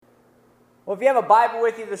Well, if you have a Bible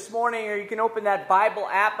with you this morning, or you can open that Bible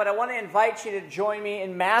app, but I want to invite you to join me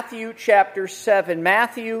in Matthew chapter 7.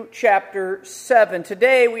 Matthew chapter 7.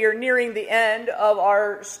 Today we are nearing the end of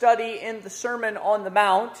our study in the Sermon on the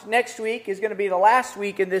Mount. Next week is going to be the last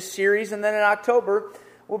week in this series, and then in October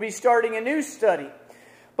we'll be starting a new study.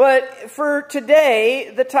 But for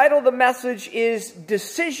today, the title of the message is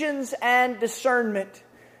Decisions and Discernment.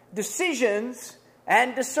 Decisions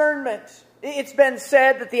and Discernment. It's been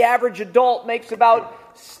said that the average adult makes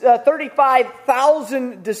about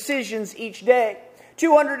 35,000 decisions each day.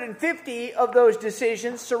 250 of those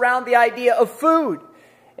decisions surround the idea of food.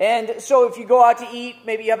 And so if you go out to eat,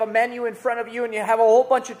 maybe you have a menu in front of you and you have a whole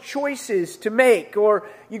bunch of choices to make. Or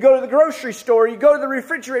you go to the grocery store, you go to the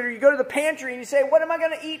refrigerator, you go to the pantry and you say, what am I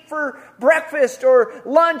going to eat for breakfast or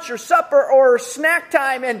lunch or supper or snack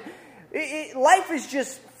time? And life is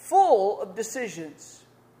just full of decisions.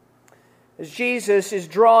 As Jesus is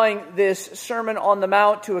drawing this Sermon on the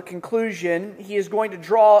Mount to a conclusion, he is going to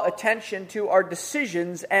draw attention to our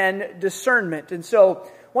decisions and discernment. And so I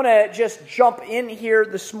want to just jump in here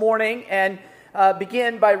this morning and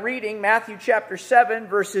begin by reading Matthew chapter 7,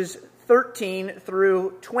 verses 13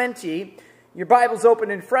 through 20. Your Bible's open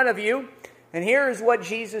in front of you, and here is what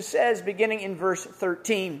Jesus says beginning in verse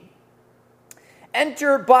 13.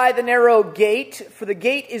 Enter by the narrow gate, for the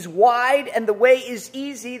gate is wide and the way is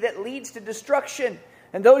easy that leads to destruction,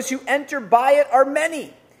 and those who enter by it are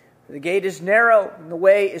many. For the gate is narrow and the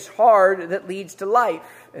way is hard that leads to life,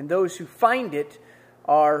 and those who find it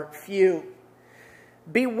are few.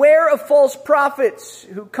 Beware of false prophets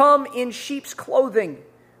who come in sheep's clothing,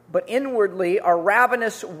 but inwardly are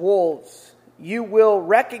ravenous wolves. You will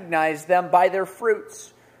recognize them by their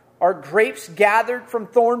fruits. Are grapes gathered from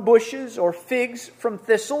thorn bushes or figs from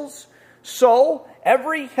thistles? So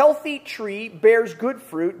every healthy tree bears good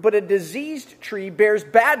fruit, but a diseased tree bears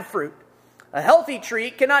bad fruit. A healthy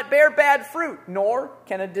tree cannot bear bad fruit, nor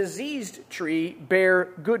can a diseased tree bear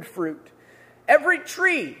good fruit. Every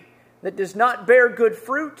tree that does not bear good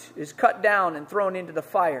fruit is cut down and thrown into the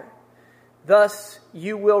fire. Thus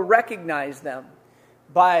you will recognize them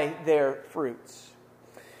by their fruits.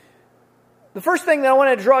 The first thing that I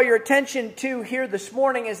want to draw your attention to here this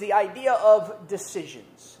morning is the idea of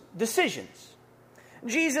decisions. Decisions.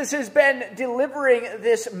 Jesus has been delivering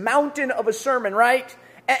this mountain of a sermon, right?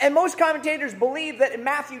 And most commentators believe that in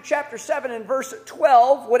Matthew chapter 7 and verse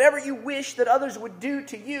 12, whatever you wish that others would do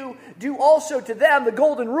to you, do also to them, the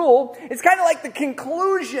golden rule. It's kind of like the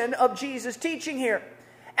conclusion of Jesus' teaching here.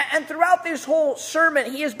 And throughout this whole sermon,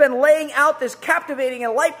 he has been laying out this captivating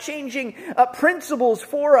and life-changing principles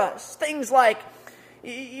for us. Things like,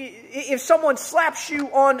 if someone slaps you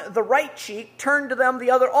on the right cheek, turn to them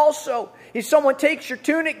the other also. If someone takes your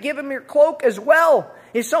tunic, give him your cloak as well.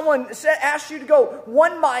 If someone asks you to go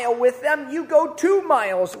 1 mile with them, you go 2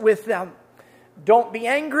 miles with them. Don't be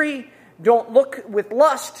angry. Don't look with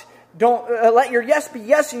lust. Don't let your yes be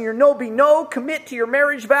yes and your no be no. Commit to your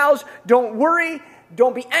marriage vows. Don't worry.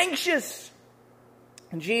 Don't be anxious.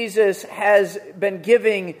 And Jesus has been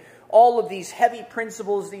giving all of these heavy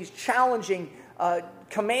principles, these challenging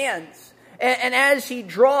commands. And as he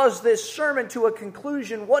draws this sermon to a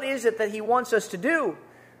conclusion, what is it that he wants us to do?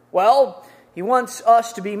 Well, he wants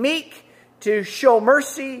us to be meek, to show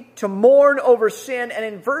mercy, to mourn over sin. And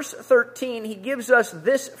in verse 13, he gives us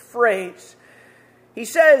this phrase. He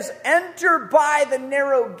says, enter by the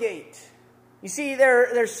narrow gate. You see,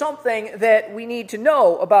 there's something that we need to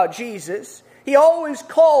know about Jesus. He always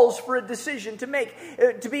calls for a decision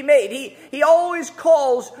to be made. He always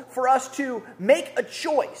calls for us to make a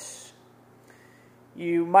choice.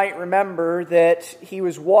 You might remember that he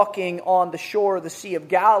was walking on the shore of the Sea of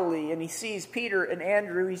Galilee, and he sees Peter and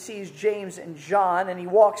Andrew, he sees James and John, and he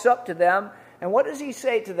walks up to them. And what does he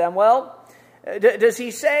say to them? Well, does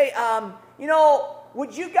he say,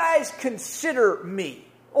 would you guys consider me?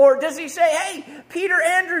 Or does he say, hey, Peter,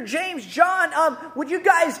 Andrew, James, John, would you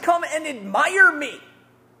guys come and admire me?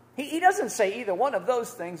 He doesn't say either one of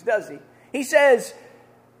those things, does he? He says,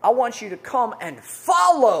 I want you to come and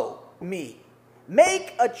follow me.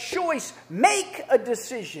 Make a choice. Make a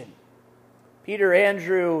decision. Peter,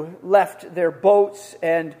 Andrew left their boats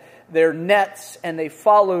and their nets, and they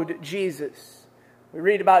followed Jesus. We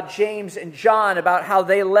read about James and John, about how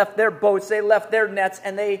they left their boats, they left their nets,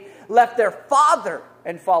 and they left their father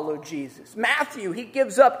and followed Jesus. Matthew, he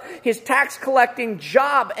gives up his tax collecting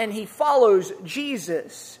job and he follows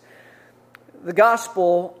Jesus. The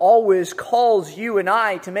gospel always calls you and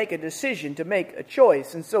I to make a decision, to make a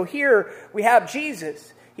choice. And so here we have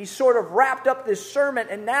Jesus. He's sort of wrapped up this sermon,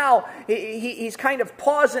 and now he's kind of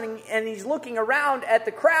pausing and he's looking around at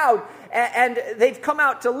the crowd, and they've come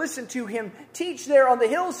out to listen to him teach there on the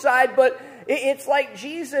hillside. But it's like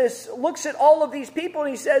Jesus looks at all of these people and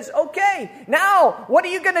he says, okay, now what are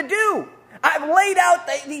you going to do? I've laid out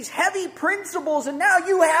these heavy principles, and now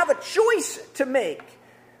you have a choice to make.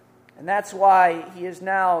 And that's why he is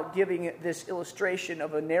now giving this illustration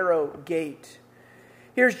of a narrow gate.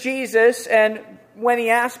 Here's Jesus, and when he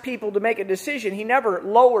asks people to make a decision, he never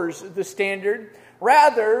lowers the standard.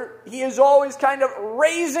 Rather, he is always kind of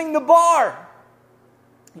raising the bar.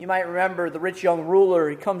 You might remember the rich young ruler.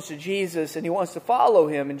 He comes to Jesus and he wants to follow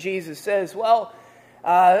him. And Jesus says, well,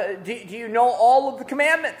 do you know all of the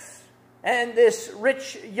commandments? And this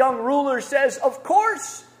rich young ruler says, of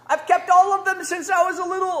course, I've kept all of them since I was a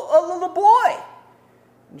little boy.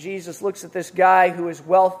 And Jesus looks at this guy who is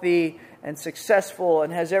wealthy and successful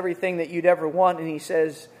and has everything that you'd ever want. And he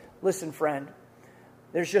says, listen, friend,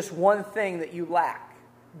 there's just one thing that you lack.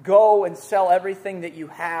 Go and sell everything that you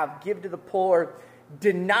have. Give to the poor.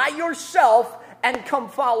 Deny yourself and come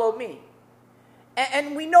follow me.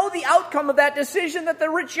 And we know the outcome of that decision, that the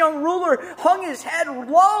rich young ruler hung his head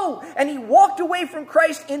low and he walked away from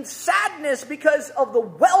Christ in sadness because of the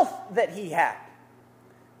wealth that he had.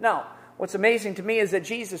 Now, what's amazing to me is that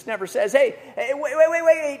Jesus never says, hey,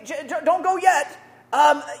 wait, don't go yet.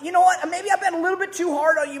 You know what? Maybe I've been a little bit too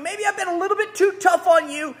hard on you. Maybe I've been a little bit too tough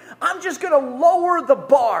on you. I'm just going to lower the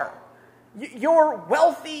bar. You're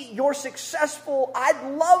wealthy. You're successful.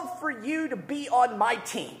 I'd love for you to be on my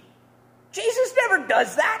team. Jesus never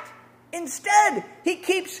does that. Instead, he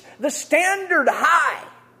keeps the standard high.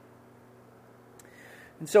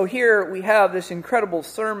 And so here we have this incredible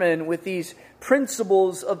sermon with these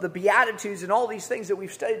principles of the Beatitudes and all these things that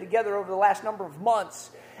we've studied together over the last number of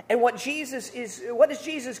months. And what is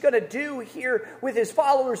Jesus going to do here with his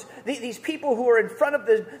followers, these people who are in front of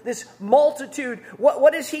this multitude?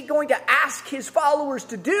 What is he going to ask his followers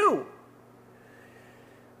to do?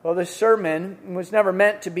 Well, this sermon was never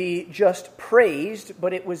meant to be just praised,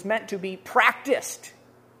 but it was meant to be practiced.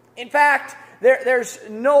 In fact, there's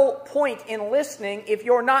no point in listening if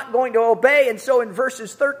you're not going to obey. And so in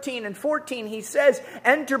verses 13 and 14, he says,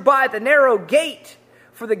 enter by the narrow gate,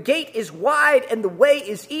 for the gate is wide and the way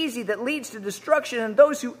is easy that leads to destruction, and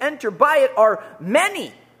those who enter by it are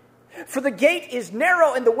many. For the gate is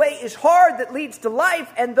narrow and the way is hard that leads to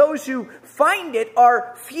life, and those who find it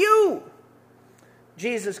are few.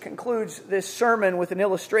 Jesus concludes this sermon with an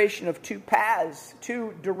illustration of two paths,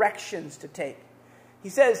 two directions to take. He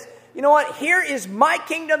says, you know what, here is my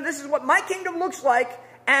kingdom, this is what my kingdom looks like,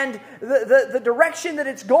 and the direction that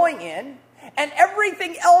it's going in, and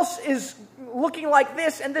everything else is looking like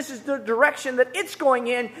this, and this is the direction that it's going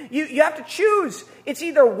in. You have to choose. It's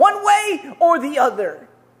either one way or the other.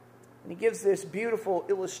 And he gives this beautiful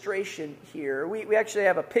illustration here. We actually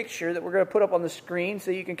have a picture that we're going to put up on the screen so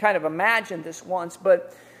you can kind of imagine this once.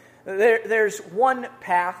 But there's one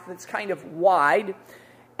path that's kind of wide,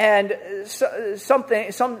 and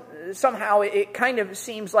somehow it kind of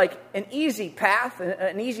seems like an easy path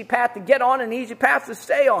to get on, an easy path to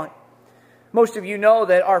stay on. Most of you know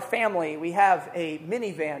that our family, we have a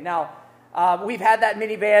minivan. Now, we've had that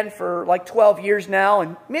minivan for like 12 years now,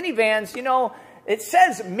 and minivans, you know, it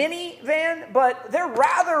says minivan, but they're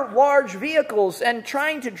rather large vehicles, and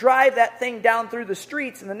trying to drive that thing down through the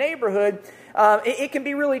streets in the neighborhood, it can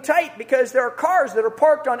be really tight because there are cars that are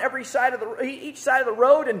parked on each side of the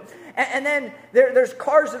road, and then there's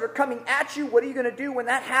cars that are coming at you. What are you going to do when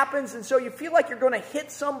that happens? And so you feel like you're going to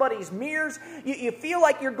hit somebody's mirrors. You feel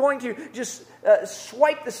like you're going to just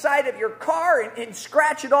swipe the side of your car and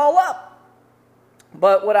scratch it all up.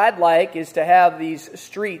 But what I'd like is to have these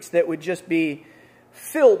streets that would just be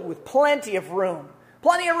filled with plenty of room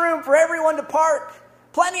for everyone to park,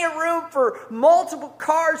 plenty of room for multiple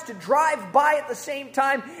cars to drive by at the same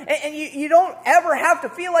time, and you don't ever have to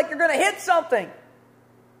feel like you're going to hit something.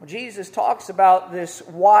 Well, Jesus talks about this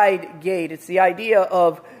wide gate. It's the idea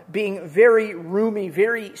of being very roomy,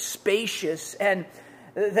 very spacious, and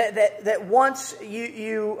that once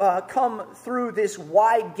you come through this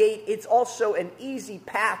wide gate, it's also an easy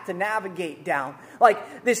path to navigate down.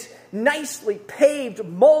 Like this nicely paved,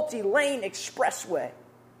 multi-lane expressway.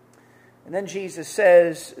 And then Jesus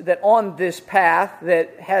says that on this path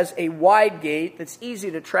that has a wide gate that's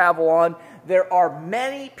easy to travel on, there are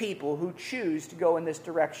many people who choose to go in this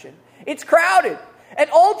direction. It's crowded. And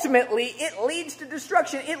ultimately, it leads to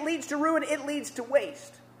destruction. It leads to ruin. It leads to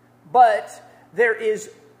waste. But there is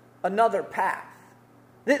another path.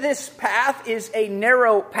 This path is a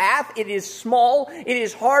narrow path. It is small. It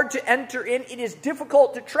is hard to enter in. It is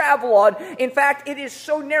difficult to travel on. In fact, it is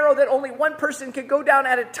so narrow that only one person can go down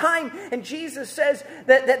at a time. And Jesus says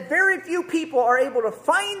that very few people are able to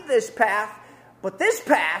find this path, but this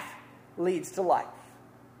path leads to life.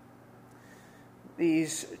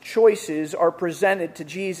 These choices are presented to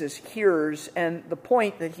Jesus' hearers, and the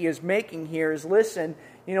point that he is making here is, listen,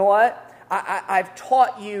 you know what? I've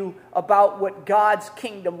taught you about what God's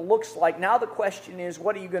kingdom looks like. Now the question is,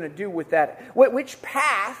 what are you going to do with that? Which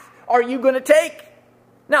path are you going to take?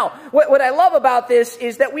 Now, what I love about this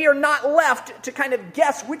is that we are not left to kind of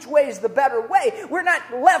guess which way is the better way. We're not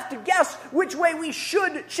left to guess which way we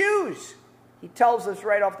should choose. He tells us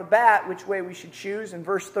right off the bat which way we should choose. In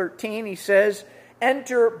verse 13, he says,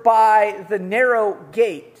 "Enter by the narrow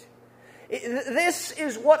gate." This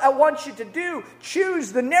is what I want you to do.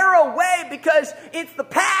 Choose the narrow way because it's the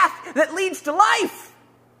path that leads to life.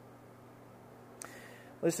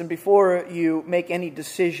 Listen, before you make any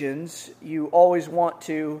decisions, you always want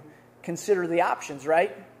to consider the options,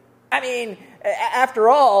 right? I mean, after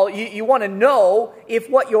all, you want to know if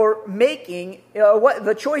what you're making, what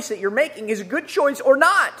the choice that you're making is a good choice or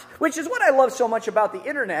not, which is what I love so much about the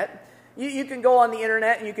internet. You can go on the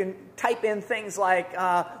internet and you can type in things like,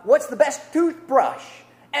 what's the best toothbrush?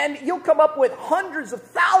 And you'll come up with hundreds of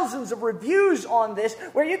thousands of reviews on this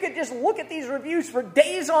where you could just look at these reviews for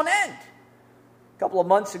days on end. A couple of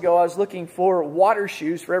months ago, I was looking for water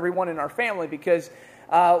shoes for everyone in our family because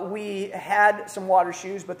we had some water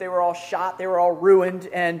shoes, but they were all shot, they were all ruined,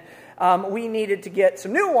 and we needed to get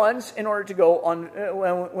some new ones in order to go on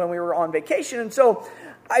when we were on vacation. And so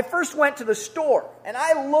I first went to the store, and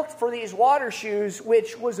I looked for these water shoes,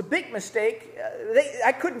 which was a big mistake.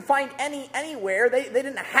 I couldn't find any anywhere. They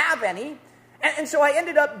didn't have any. And so I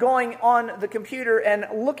ended up going on the computer and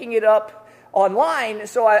looking it up online.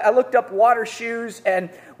 So I looked up water shoes, and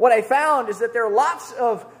what I found is that there are lots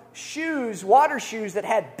of shoes, water shoes, that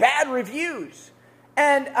had bad reviews.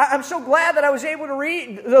 And I'm so glad that I was able to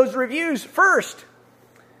read those reviews first.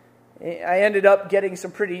 I ended up getting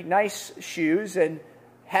some pretty nice shoes and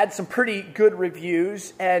had some pretty good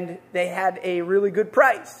reviews, and they had a really good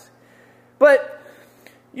price. But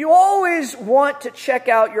you always want to check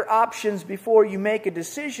out your options before you make a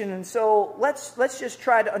decision, and so let's just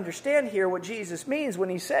try to understand here what Jesus means when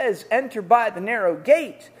he says, "Enter by the narrow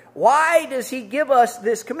gate." Why does he give us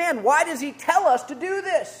this command? Why does he tell us to do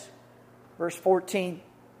this? Verse 14,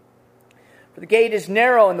 "For the gate is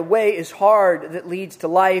narrow and the way is hard that leads to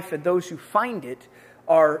life, and those who find it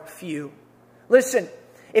are few." Listen,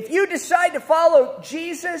 if you decide to follow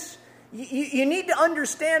Jesus, you need to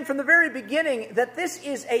understand from the very beginning that this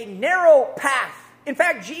is a narrow path. In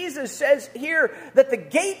fact, Jesus says here that the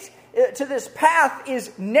gate to this path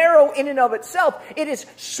is narrow in and of itself. It is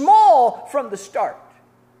small from the start.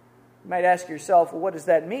 You might ask yourself, well, what does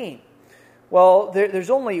that mean? Well, there's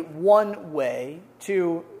only one way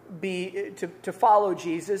to follow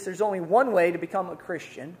Jesus. There's only one way to become a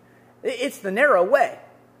Christian. It's the narrow way.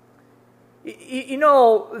 You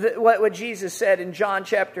know what Jesus said in John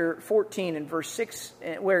chapter 14 and verse 6,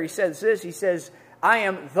 where he says this. He says, "I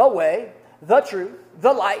am the way, the truth,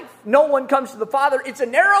 the life. No one comes to the Father. It's a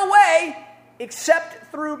narrow way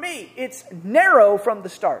except through me." It's narrow from the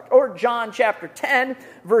start. Or John chapter 10,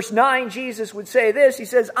 verse 9, Jesus would say this. He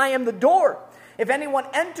says, "I am the door. If anyone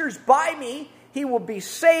enters by me, he will be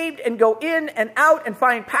saved and go in and out and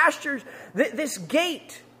find pastures." This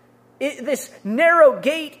gate, this narrow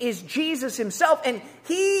gate, is Jesus himself, and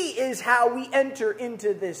he is how we enter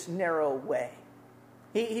into this narrow way.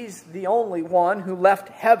 He's the only one who left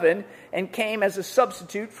heaven and came as a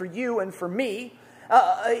substitute for you and for me.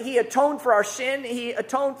 He atoned for our sin. He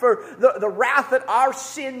atoned for the wrath that our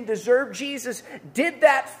sin deserved. Jesus did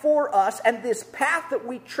that for us, and this path that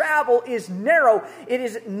we travel is narrow. It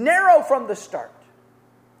is narrow from the start.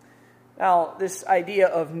 Now, this idea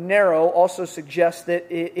of narrow also suggests that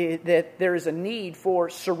that there is a need for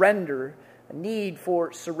surrender. A need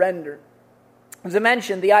for surrender. As I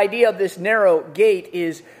mentioned, the idea of this narrow gate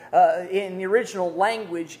is, in the original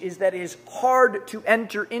language, is that it is hard to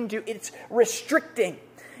enter into. It's restricting.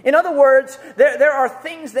 In other words, there are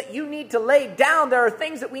things that you need to lay down. There are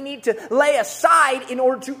things that we need to lay aside in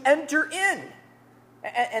order to enter in.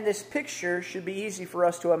 And this picture should be easy for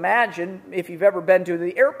us to imagine if you've ever been to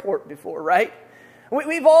the airport before, right?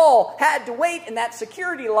 We've all had to wait in that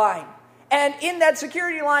security line. And in that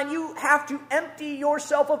security line, you have to empty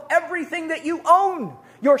yourself of everything that you own.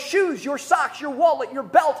 Your shoes, your socks, your wallet, your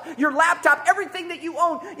belt, your laptop, everything that you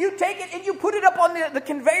own. You take it and you put it up on the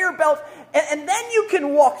conveyor belt, and then you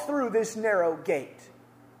can walk through this narrow gate.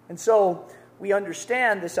 And so we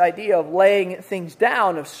understand this idea of laying things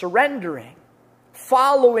down, of surrendering,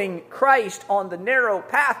 following Christ on the narrow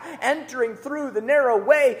path, entering through the narrow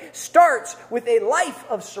way, starts with a life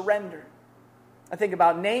of surrender. I think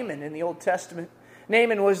about Naaman in the Old Testament.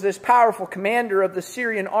 Naaman was this powerful commander of the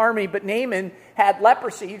Syrian army, but Naaman had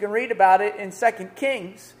leprosy. You can read about it in 2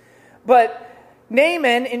 Kings. But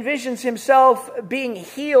Naaman envisions himself being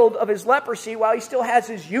healed of his leprosy while he still has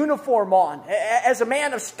his uniform on. As a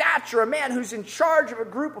man of stature, a man who's in charge of a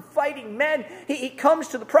group of fighting men, he comes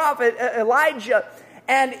to the prophet Elijah,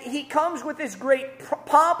 and he comes with this great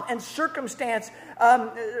pomp and circumstance,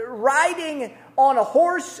 riding on a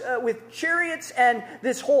horse with chariots and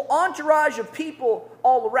this whole entourage of people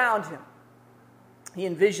all around him. He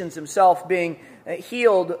envisions himself being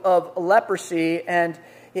healed of leprosy, and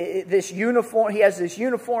this uniform, he has this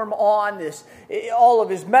uniform on, all of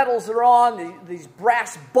his medals are on, these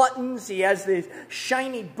brass buttons, he has these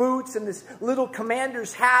shiny boots and this little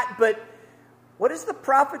commander's hat. But what does the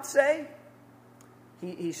prophet say?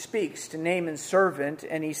 He speaks to Naaman's servant,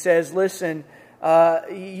 and he says, listen,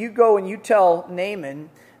 you go and you tell Naaman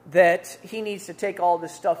that he needs to take all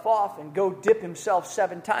this stuff off and go dip himself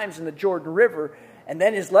 7 times in the Jordan River, and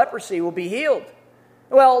then his leprosy will be healed.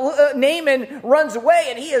 Well, Naaman runs away,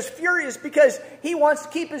 and he is furious because he wants to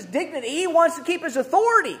keep his dignity. He wants to keep his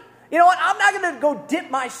authority. You know what? I'm not going to go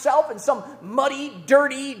dip myself in some muddy,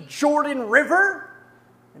 dirty Jordan River.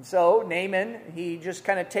 And so Naaman, he just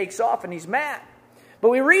kind of takes off, and he's mad. But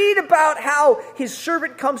we read about how his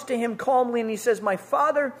servant comes to him calmly, and he says, my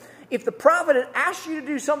father, if the prophet had asked you to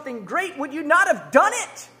do something great, would you not have done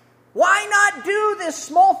it? Why not do this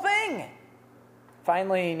small thing?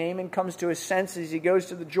 Finally, Naaman comes to his senses. He goes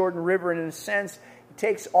to the Jordan River, and in a sense, he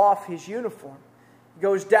takes off his uniform. He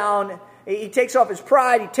goes down, he takes off his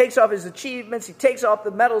pride, he takes off his achievements, he takes off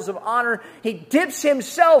the medals of honor. He dips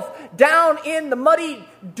himself down in the muddy,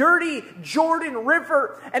 dirty Jordan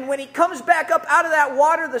River. And when he comes back up out of that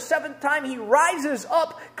water the 7th time, he rises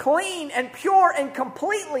up clean and pure and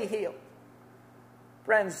completely healed.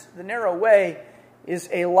 Friends, the narrow way is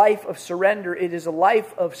a life of surrender. It is a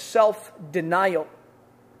life of self-denial.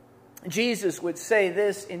 Jesus would say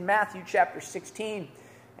this in Matthew chapter 16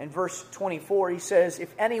 and verse 24. He says,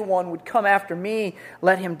 if anyone would come after me,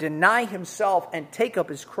 let him deny himself and take up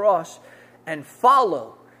his cross and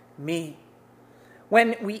follow me.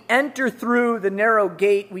 When we enter through the narrow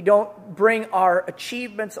gate, we don't bring our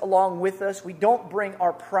achievements along with us. We don't bring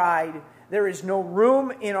our pride. There is no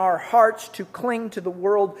room in our hearts to cling to the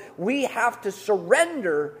world. We have to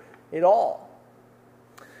surrender it all.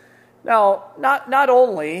 Now, not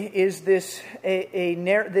only is this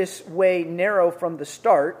this way narrow from the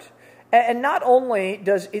start, and not only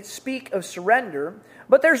does it speak of surrender,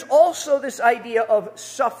 but there's also this idea of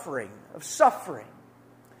suffering.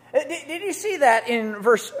 Did you see that in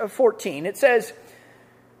verse 14? It says,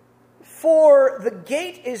 for the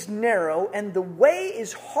gate is narrow and the way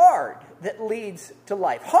is hard that leads to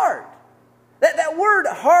life. Hard. That word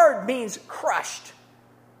hard means crushed.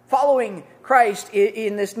 Following Christ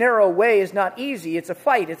in this narrow way is not easy. It's a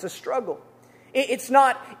fight. It's a struggle. It's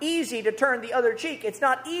not easy to turn the other cheek. It's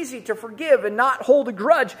not easy to forgive and not hold a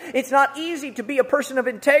grudge. It's not easy to be a person of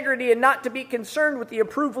integrity and not to be concerned with the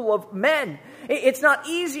approval of men. It's not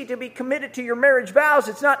easy to be committed to your marriage vows.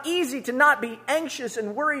 It's not easy to not be anxious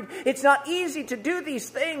and worried. It's not easy to do these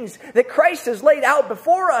things that Christ has laid out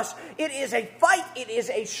before us. It is a fight. It is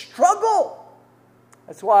a struggle.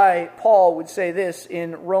 That's why Paul would say this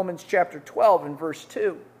in Romans chapter 12 and verse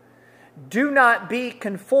 2. Do not be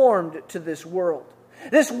conformed to this world.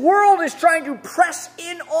 This world is trying to press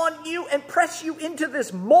in on you and press you into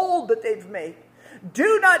this mold that they've made.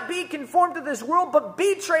 Do not be conformed to this world, but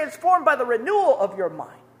be transformed by the renewal of your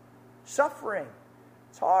mind. Suffering.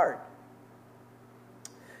 It's hard.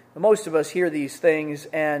 Most of us hear these things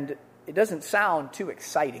and it doesn't sound too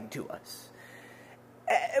exciting to us.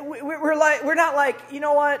 We're not like, you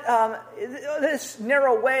know what, this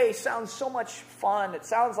narrow way sounds so much fun. It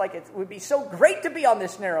sounds like it would be so great to be on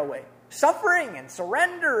this narrow way. Suffering and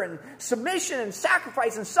surrender and submission and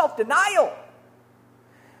sacrifice and self-denial.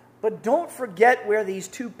 But don't forget where these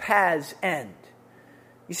two paths end.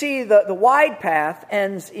 You see, the wide path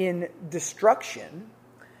ends in destruction,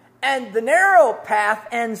 and the narrow path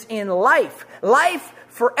ends in life. Life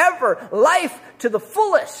forever. Life to the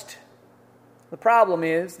fullest. The problem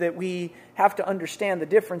is that we have to understand the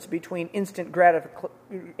difference between instant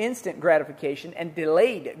gratification and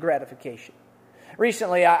delayed gratification.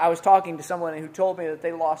 Recently, I was talking to someone who told me that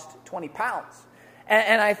they lost 20 pounds.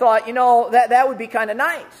 And I thought, you know, that would be kind of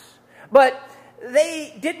nice. But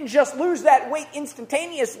they didn't just lose that weight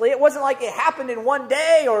instantaneously. It wasn't like it happened in one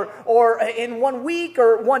day or in 1 week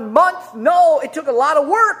or 1 month. No, it took a lot of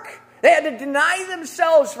work. They had to deny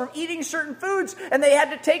themselves from eating certain foods, and they had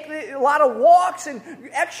to take a lot of walks and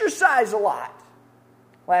exercise a lot.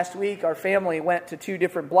 Last week, our family went to 2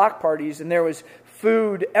 different block parties, and there was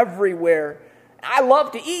food everywhere. I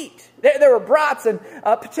love to eat. There were brats and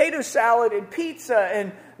potato salad and pizza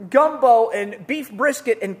and gumbo and beef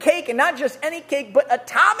brisket and cake, and not just any cake, but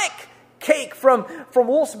atomic cake from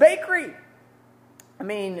Wolf's Bakery. I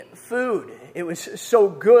mean, food. It was so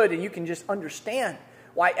good, and you can just understand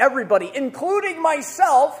why everybody, including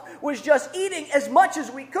myself, was just eating as much as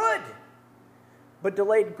we could. But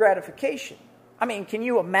delayed gratification. I mean, can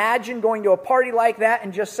you imagine going to a party like that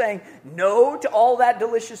and just saying no to all that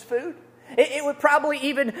delicious food? It would probably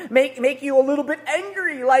even make you a little bit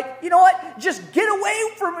angry. Like, you know what? Just get away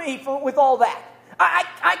from me with all that.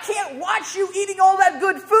 I can't watch you eating all that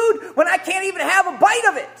good food when I can't even have a bite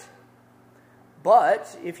of it.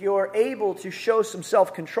 But if you're able to show some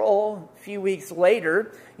self-control, a few weeks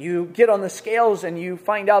later, you get on the scales and you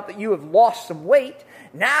find out that you have lost some weight.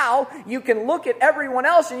 Now you can look at everyone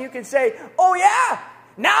else and you can say, oh yeah,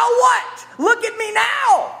 now what? Look at me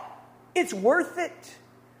now. It's worth it.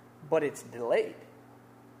 But it's delayed.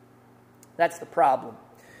 That's the problem.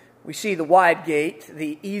 We see the wide gate,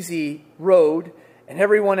 the easy road, and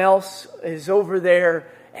everyone else is over there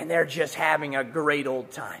and they're just having a great old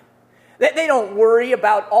time. They don't worry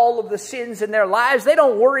about all of the sins in their lives. They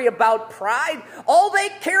don't worry about pride. All they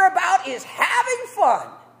care about is having fun.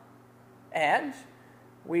 And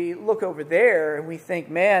we look over there and we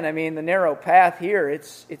think, man, I mean, the narrow path here,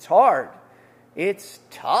 it's hard. It's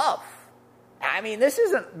tough. I mean, this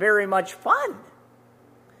isn't very much fun.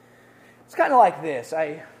 It's kind of like this.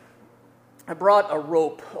 I brought a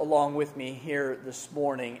rope along with me here this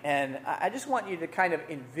morning, and I just want you to kind of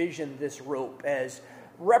envision this rope as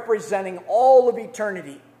representing all of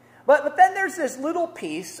eternity. But then there's this little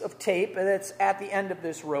piece of tape that's at the end of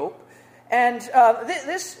this rope, and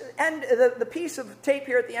this end, the piece of tape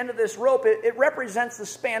here at the end of this rope, it represents the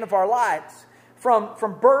span of our lives from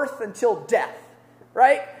birth until death,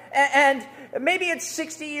 right? And maybe it's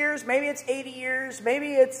 60 years, maybe it's 80 years,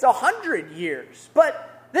 maybe it's 100 years.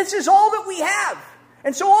 But this is all that we have.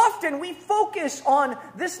 And so often we focus on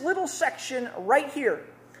this little section right here.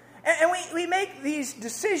 And we make these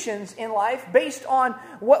decisions in life based on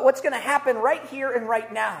what's going to happen right here and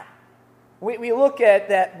right now. We look at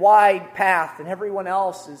that wide path, and everyone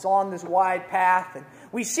else is on this wide path, and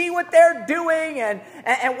we see what they're doing and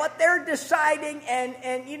what they're deciding,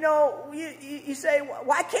 and you know, you say,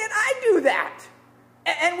 why can't I do that?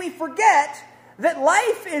 And we forget that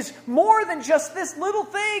life is more than just this little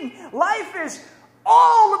thing. Life is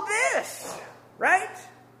all of this, right?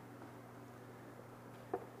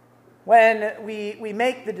 When we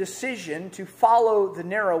make the decision to follow the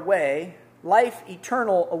narrow way, life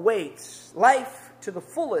eternal awaits. Life to the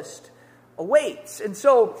fullest awaits. And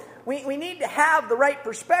so we need to have the right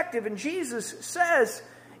perspective. And Jesus says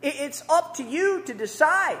it's up to you to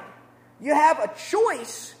decide. You have a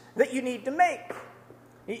choice that you need to make.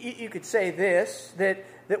 You could say this,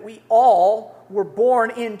 that we all were born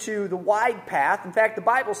into the wide path. In fact, the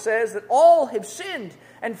Bible says that all have sinned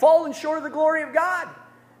and fallen short of the glory of God.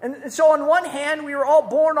 And so on one hand, we were all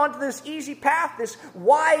born onto this easy path, this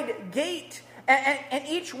wide gate. And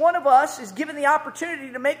each one of us is given the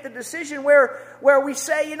opportunity to make the decision where we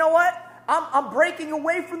say, you know what? I'm breaking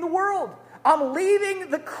away from the world. I'm leaving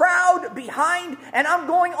the crowd behind, and I'm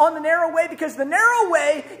going on the narrow way, because the narrow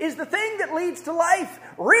way is the thing that leads to life.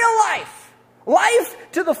 Real life. Life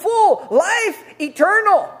to the full. Life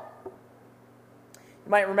eternal. You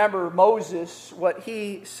might remember Moses, what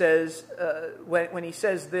he says when he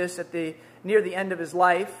says this near the end of his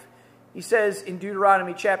life. He says in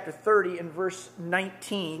Deuteronomy chapter 30 and verse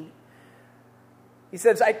 19, he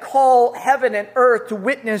says, I call heaven and earth to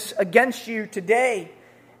witness against you today,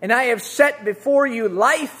 and I have set before you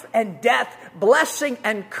life and death, blessing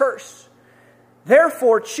and curse.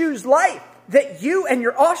 Therefore choose life, that you and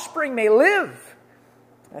your offspring may live.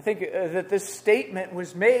 I think that this statement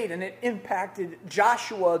was made and it impacted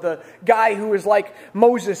Joshua, the guy who was like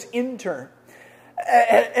Moses' intern.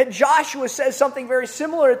 And Joshua says something very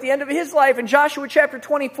similar at the end of his life. In Joshua chapter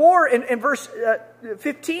 24 in verse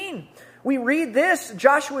 15, we read this.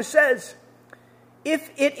 Joshua says, if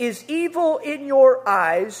it is evil in your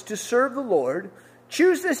eyes to serve the Lord,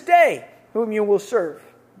 choose this day whom you will serve,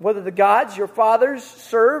 whether the gods your fathers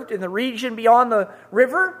served in the region beyond the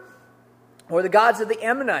river, or the gods of the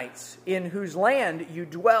Ammonites in whose land you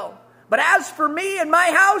dwell. But as for me and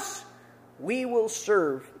my house, we will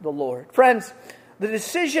serve the Lord. Friends, the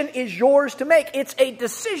decision is yours to make. It's a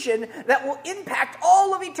decision that will impact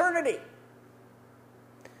all of eternity.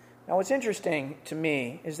 Now, what's interesting to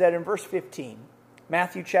me is that in verse 15,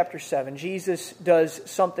 Matthew chapter 7, Jesus does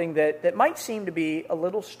something that might seem to be a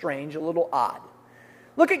little strange, a little odd.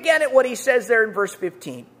 Look again at what he says there in verse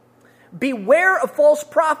 15. Beware of false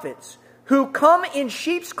prophets who come in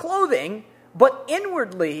sheep's clothing, but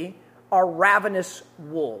inwardly are ravenous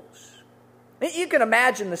wolves. You can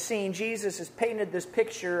imagine the scene. Jesus has painted this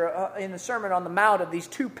picture in the Sermon on the Mount of these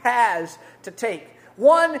two paths to take.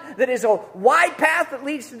 One that is a wide path that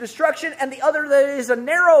leads to destruction, and the other that is a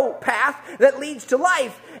narrow path that leads to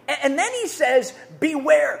life. And then he says,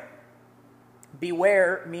 beware.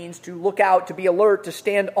 Beware means to look out, to be alert, to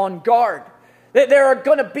stand on guard. There are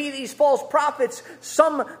going to be these false prophets.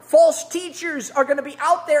 Some false teachers are going to be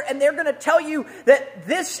out there, and they're going to tell you that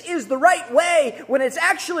this is the right way when it's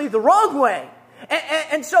actually the wrong way.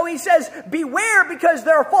 And so he says, beware because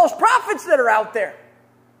there are false prophets that are out there.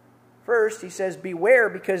 First, he says, beware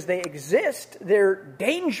because they exist. They're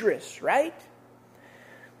dangerous, right?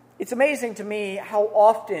 It's amazing to me how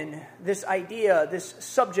often this idea, this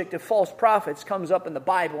subject of false prophets comes up in the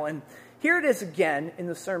Bible. And here it is again in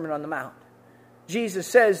the Sermon on the Mount. Jesus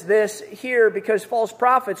says this here because false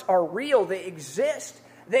prophets are real. They exist.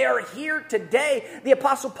 They are here today. The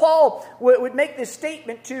Apostle Paul would make this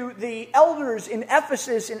statement to the elders in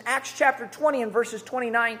Ephesus in Acts chapter 20 and verses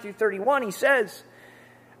 29 through 31. He says,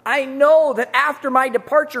 I know that after my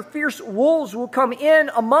departure, fierce wolves will come in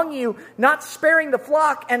among you, not sparing the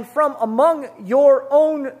flock, and from among your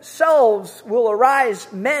own selves will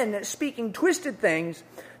arise men speaking twisted things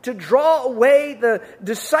to draw away the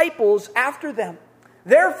disciples after them.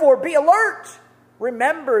 Therefore, be alert.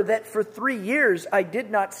 Remember that for 3 years I did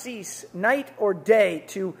not cease night or day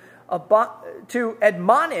to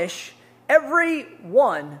admonish every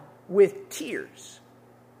one with tears.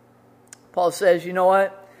 Paul says, you know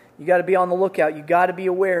what? You got to be on the lookout. You got to be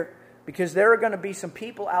aware, because there are going to be some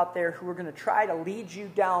people out there who are going to try to lead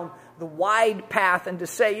you down the wide path and to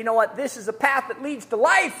say, you know what? This is a path that leads to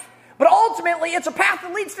life, but ultimately it's a path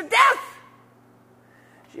that leads to death.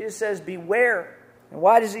 Jesus says, beware. And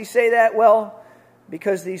why does he say that? Well,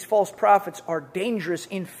 because these false prophets are dangerous.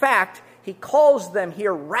 In fact, he calls them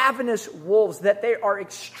here ravenous wolves, that they are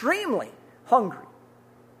extremely hungry.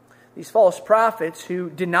 These false prophets who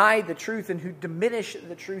deny the truth and who diminish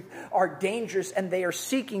the truth are dangerous, and they are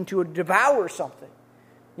seeking to devour something.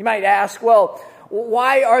 You might ask, well,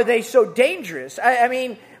 why are they so dangerous? I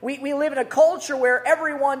mean, we live in a culture where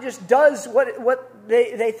everyone just does what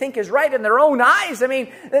they think is right in their own eyes. I mean,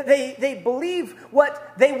 they believe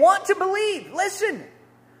what they want to believe. Listen,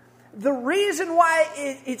 the reason why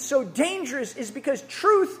it's so dangerous is because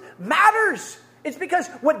truth matters. It's because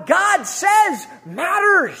what God says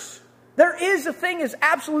matters. There is a thing as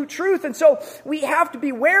absolute truth, and so we have to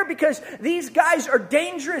beware because these guys are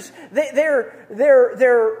dangerous.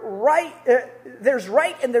 They're right. There's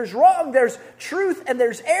right and there's wrong. There's truth and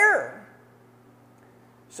there's error.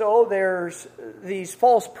 So there's these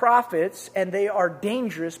false prophets, and they are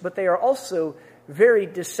dangerous, but they are also very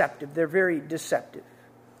deceptive. They're very deceptive.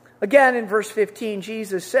 Again, in verse 15,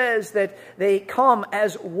 Jesus says that they come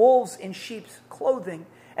as wolves in sheep's clothing.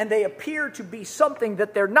 And they appear to be something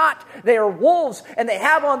that they're not. They are wolves, and they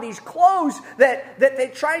have on these clothes that they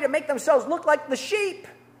try to make themselves look like the sheep.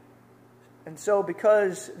 And so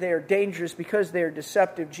because they are dangerous, because they are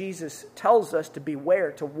deceptive, Jesus tells us to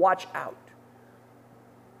beware, to watch out.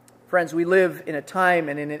 Friends, we live in a time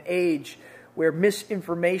and in an age where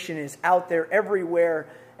misinformation is out there everywhere,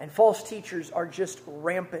 and false teachers are just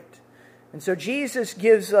rampant. And so Jesus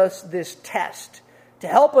gives us this test to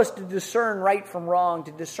help us to discern right from wrong,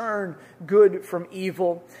 to discern good from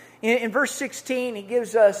evil. In verse 16, he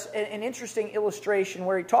gives us an interesting illustration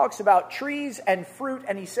where he talks about trees and fruit,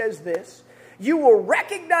 and he says this, you will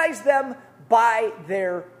recognize them by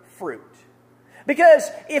their fruit. Because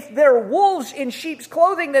if they're wolves in sheep's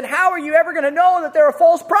clothing, then how are you ever going to know that they're a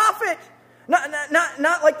false prophet?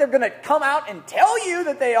 Not like they're going to come out and tell you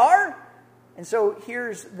that they are. And so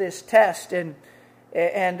here's this test, and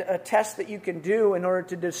a test that you can do in order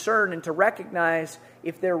to discern and to recognize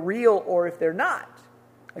if they're real or if they're not.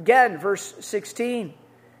 Again, verse 16,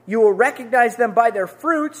 you will recognize them by their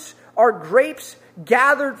fruits. Are grapes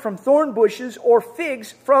gathered from thorn bushes or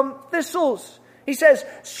figs from thistles? He says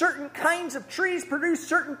certain kinds of trees produce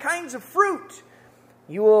certain kinds of fruit.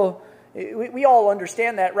 You will We all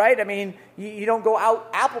understand that, right? I mean, you don't go out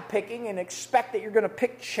apple picking and expect that you're going to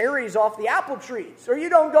pick cherries off the apple trees. Or you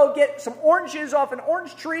don't go get some oranges off an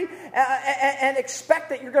orange tree and expect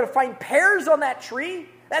that you're going to find pears on that tree.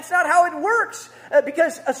 That's not how it works,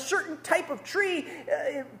 because a certain type of tree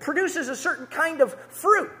produces a certain kind of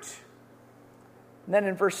fruit. And then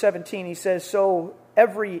in verse 17 he says, so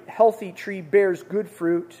every healthy tree bears good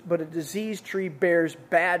fruit, but a diseased tree bears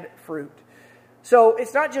bad fruit. So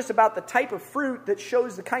it's not just about the type of fruit that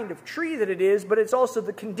shows the kind of tree that it is, but it's also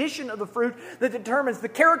the condition of the fruit that determines the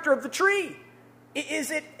character of the tree. Is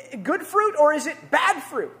it good fruit or is it bad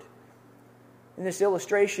fruit? In this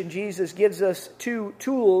illustration, Jesus gives us two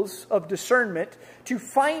tools of discernment to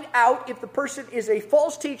find out if the person is a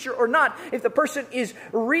false teacher or not, if the person is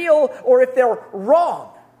real or if they're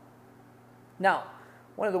wrong. Now,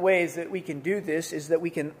 one of the ways that we can do this is that we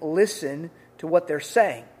can listen to what they're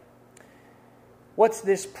saying. What's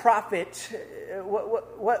this prophet,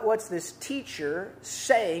 what's this teacher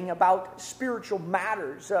saying about spiritual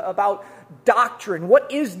matters, about doctrine?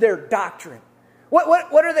 What is their doctrine?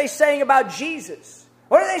 What are they saying about Jesus?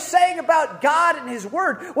 What are they saying about God and His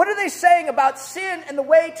Word? What are they saying about sin and the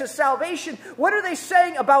way to salvation? What are they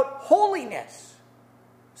saying about holiness?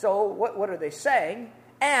 So what are they saying?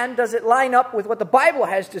 And does it line up with what the Bible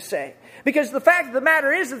has to say? Because the fact of the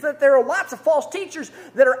matter is that there are lots of false teachers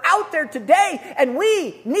that are out there today, and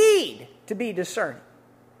we need to be discerning.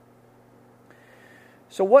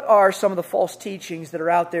 So what are some of the false teachings that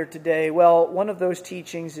are out there today? Well, one of those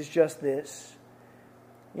teachings is just this.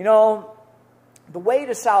 You know, the way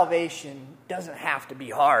to salvation doesn't have to be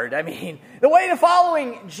hard. I mean, the way to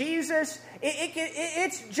following Jesus,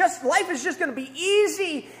 it's just, life is just going to be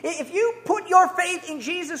easy. If you put your faith in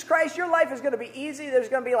Jesus Christ, your life is going to be easy. There's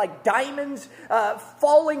going to be like diamonds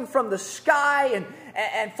falling from the sky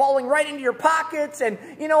and falling right into your pockets. And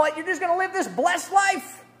you know what? You're just going to live this blessed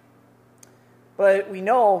life. But we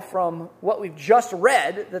know from what we've just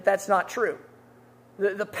read that that's not true.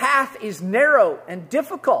 The path is narrow and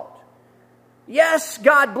difficult. Yes,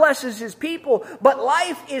 God blesses His people, but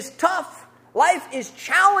life is tough. Life is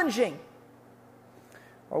challenging.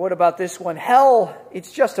 Or what about this one? Hell,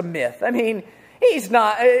 it's just a myth. I mean,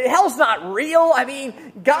 hell's not real. I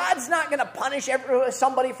mean, God's not going to punish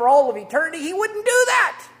somebody for all of eternity. He wouldn't do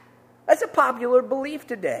that. That's a popular belief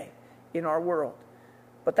today in our world.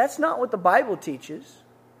 But that's not what the Bible teaches.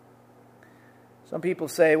 Some people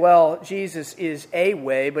say, well, Jesus is a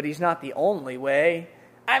way, but He's not the only way.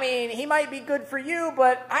 I mean, He might be good for you,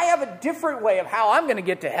 but I have a different way of how I'm going to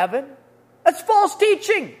get to heaven. That's false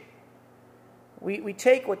teaching. We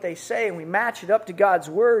take what they say and we match it up to God's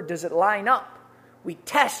Word. Does it line up? We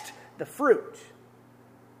test the fruit.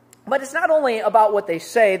 But it's not only about what they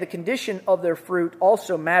say. The condition of their fruit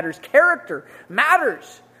also matters. Character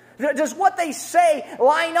matters. Does what they say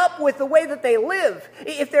line up with the way that they live?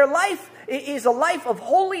 If their life is a life of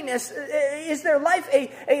holiness, is their life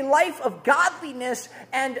a life of godliness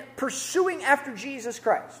and pursuing after Jesus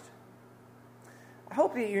Christ? I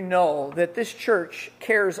hope that you know that this church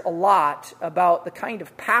cares a lot about the kind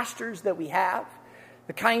of pastors that we have,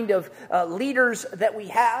 the kind of leaders that we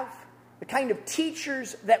have, the kind of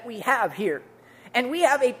teachers that we have here. And we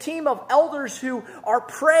have a team of elders who are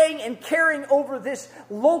praying and caring over this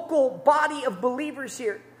local body of believers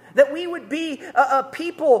here. That we would be a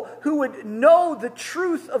people who would know the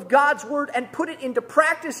truth of God's Word and put it into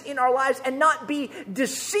practice in our lives and not be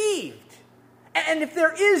deceived. And if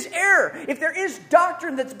there is error, if there is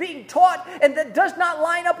doctrine that's being taught and that does not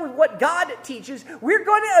line up with what God teaches, we're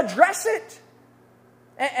going to address it.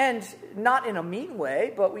 And not in a mean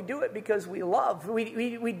way, but we do it because we love.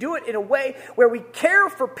 We do it in a way where we care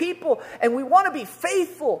for people and we want to be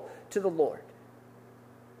faithful to the Lord.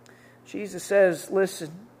 Jesus says,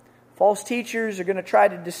 listen, false teachers are going to try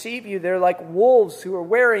to deceive you. They're like wolves who are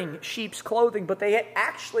wearing sheep's clothing, but they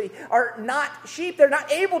actually are not sheep. They're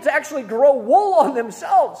not able to actually grow wool on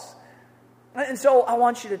themselves. And so I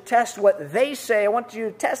want you to test what they say. I want you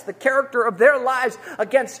to test the character of their lives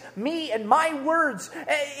against me and my words.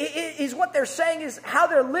 Is what they're saying, is how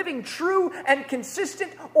they're living true and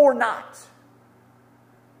consistent or not?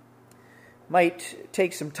 Might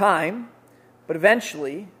take some time, but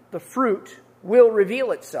eventually the fruit will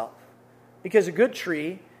reveal itself. Because a good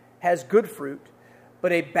tree has good fruit,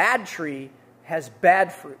 but a bad tree has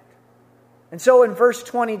bad fruit. And so in verse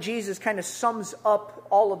 20, Jesus kind of sums up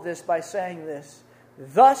all of this by saying this: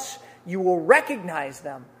 thus you will recognize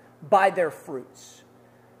them by their fruits.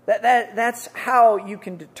 That's how you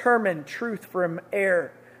can determine truth from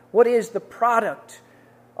error. What is the product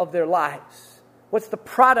of their lives? What's the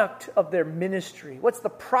product of their ministry? What's the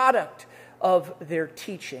product of their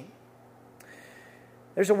teaching?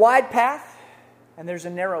 There's a wide path and there's a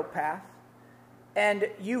narrow path. And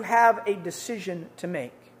you have a decision to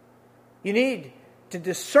make. You need to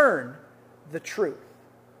discern the truth.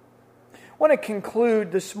 I want to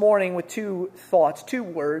conclude this morning with two thoughts, two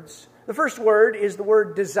words. The first word is the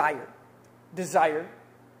word desire. Desire.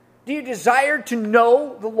 Do you desire to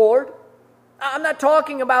know the Lord? I'm not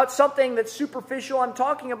talking about something that's superficial. I'm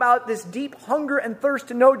talking about this deep hunger and thirst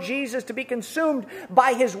to know Jesus, to be consumed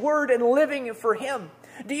by His Word and living for Him.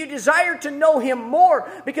 Do you desire to know Him more?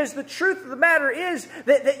 Because the truth of the matter is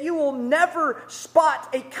that you will never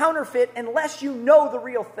spot a counterfeit unless you know the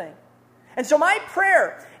real thing. And so my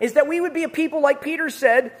prayer is that we would be a people, like Peter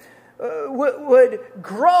said, would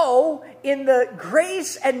grow in the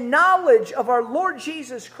grace and knowledge of our Lord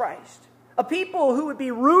Jesus Christ. A people who would be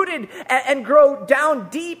rooted and grow down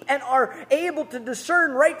deep and are able to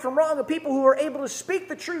discern right from wrong. A people who are able to speak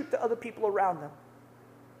the truth to other people around them.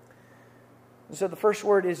 And so the first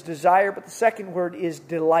word is desire, but the second word is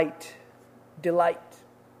delight. Delight.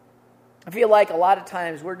 I feel like a lot of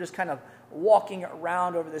times we're just kind of walking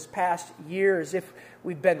around over this past year as if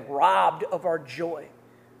we've been robbed of our joy.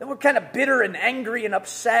 That we're kind of bitter and angry and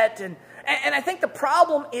upset. And I think the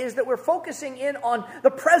problem is that we're focusing in on the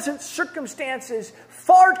present circumstances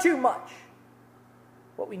far too much.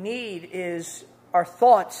 What we need is our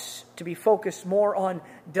thoughts to be focused more on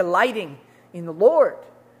delighting in the Lord.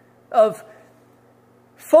 Of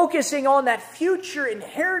focusing on that future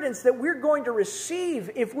inheritance that we're going to receive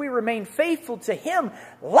if we remain faithful to Him.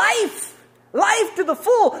 Life! Life to the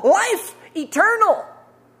full! Life eternal!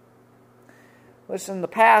 Listen, the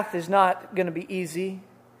path is not going to be easy.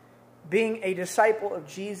 Being a disciple of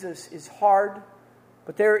Jesus is hard,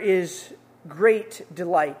 but there is great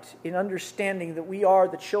delight in understanding that we are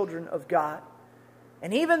the children of God.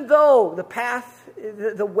 And even though the path,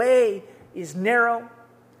 the way is narrow,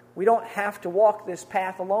 we don't have to walk this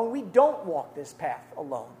path alone. We don't walk this path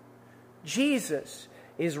alone. Jesus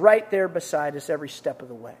is right there beside us every step of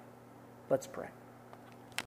the way. Let's pray.